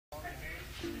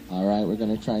All right, we're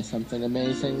going to try something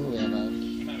amazing. We have a...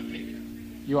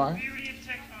 You are?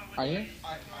 Are you?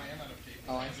 I am out of paper.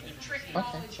 Oh, I see.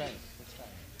 Okay, try it. Let's try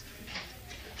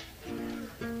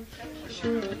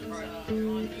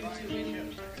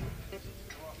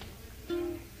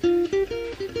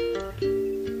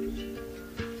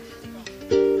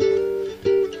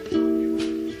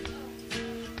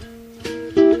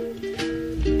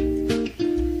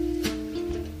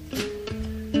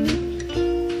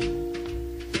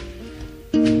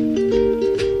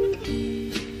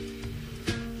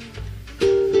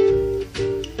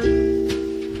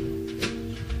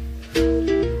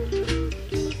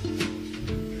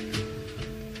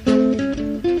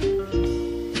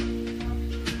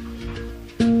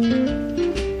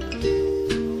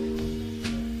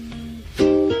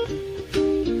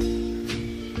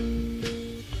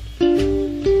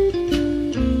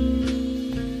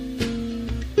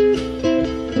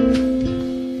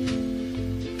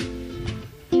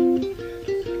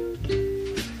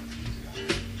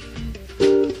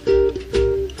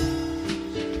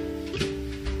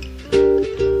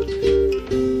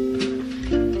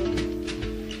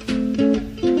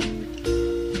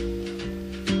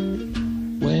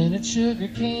sugar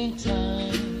cane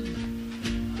time,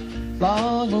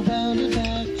 long around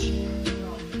about you.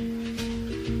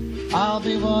 I'll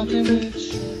be walking with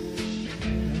sugar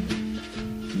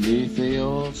beneath the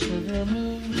old sugar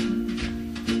moon.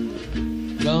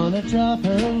 Gonna drop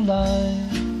her a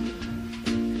line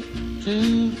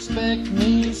to expect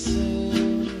me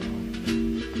soon.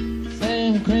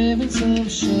 Saying I'm craving some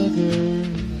sugar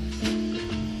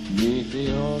beneath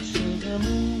the old sugar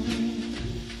moon.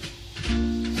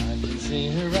 See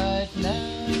her right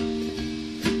now,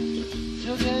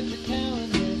 she'll get the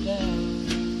calendar down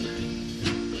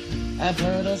and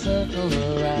put a circle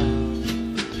around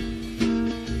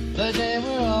the day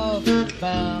we're all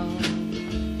bound.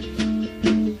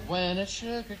 When it's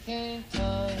sugar cane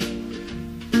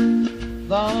time,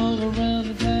 long around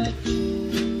the patch,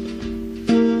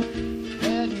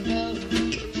 wedding bells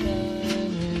are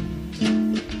chiming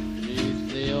beneath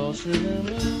the old sugar moon.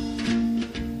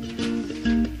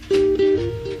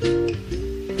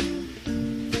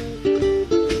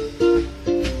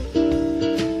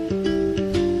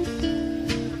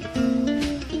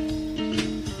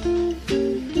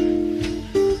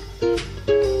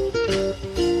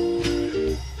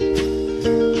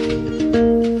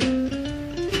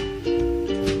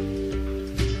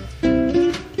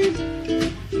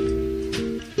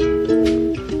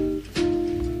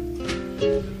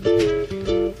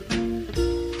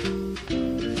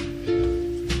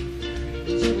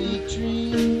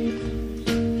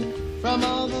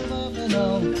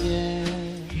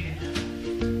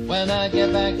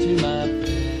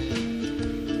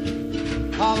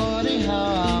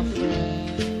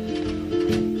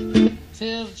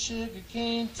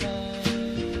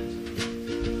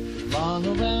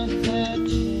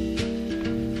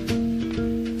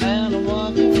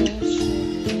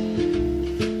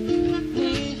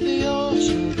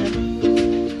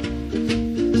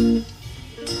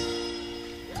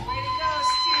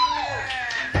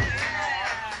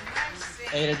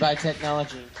 By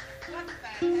technology.